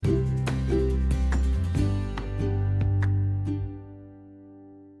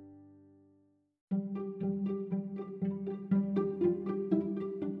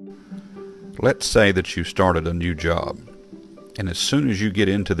Let's say that you started a new job, and as soon as you get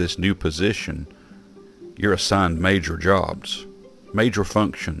into this new position, you're assigned major jobs, major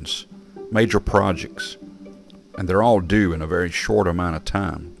functions, major projects, and they're all due in a very short amount of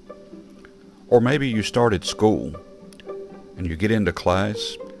time. Or maybe you started school, and you get into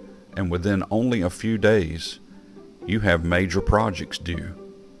class, and within only a few days, you have major projects due.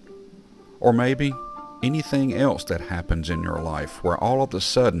 Or maybe anything else that happens in your life where all of a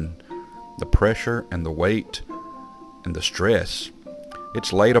sudden the pressure and the weight and the stress,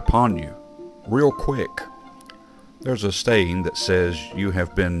 it's laid upon you real quick. There's a saying that says you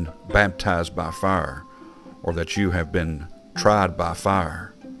have been baptized by fire, or that you have been tried by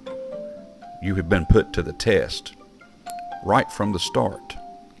fire. You have been put to the test right from the start.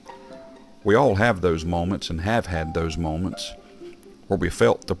 We all have those moments and have had those moments where we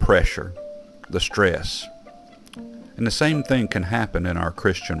felt the pressure, the stress. And the same thing can happen in our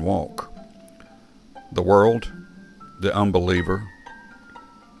Christian walk. The world, the unbeliever,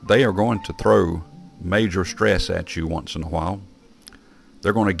 they are going to throw major stress at you once in a while.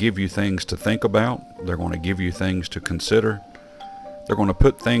 They're going to give you things to think about. They're going to give you things to consider. They're going to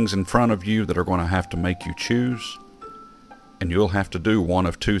put things in front of you that are going to have to make you choose. And you'll have to do one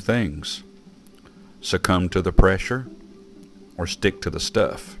of two things: succumb to the pressure or stick to the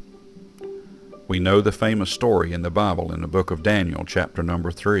stuff. We know the famous story in the Bible in the book of Daniel, chapter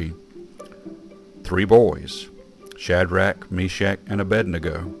number 3. 3 boys, Shadrach, Meshach, and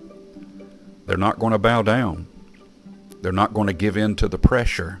Abednego. They're not going to bow down. They're not going to give in to the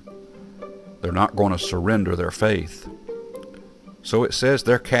pressure. They're not going to surrender their faith. So it says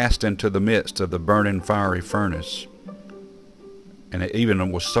they're cast into the midst of the burning fiery furnace. And it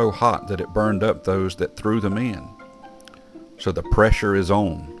even was so hot that it burned up those that threw them in. So the pressure is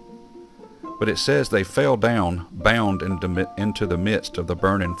on. But it says they fell down, bound into the midst of the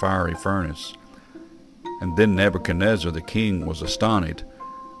burning fiery furnace. And then Nebuchadnezzar the king was astonished,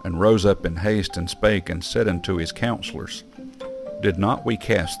 and rose up in haste, and spake, and said unto his counselors, Did not we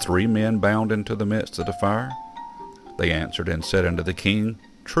cast 3 men bound into the midst of the fire? They answered and said unto the king,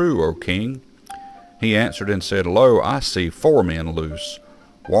 True, O king. He answered and said, Lo, I see 4 men loose,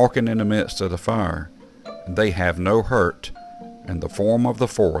 walking in the midst of the fire, and they have no hurt, and the form of the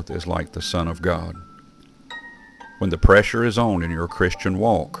 4th is like the Son of God. When the pressure is on in your Christian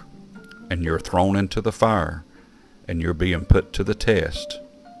walk, and you're thrown into the fire, and you're being put to the test,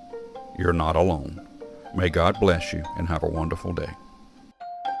 you're not alone. May God bless you, and have a wonderful day.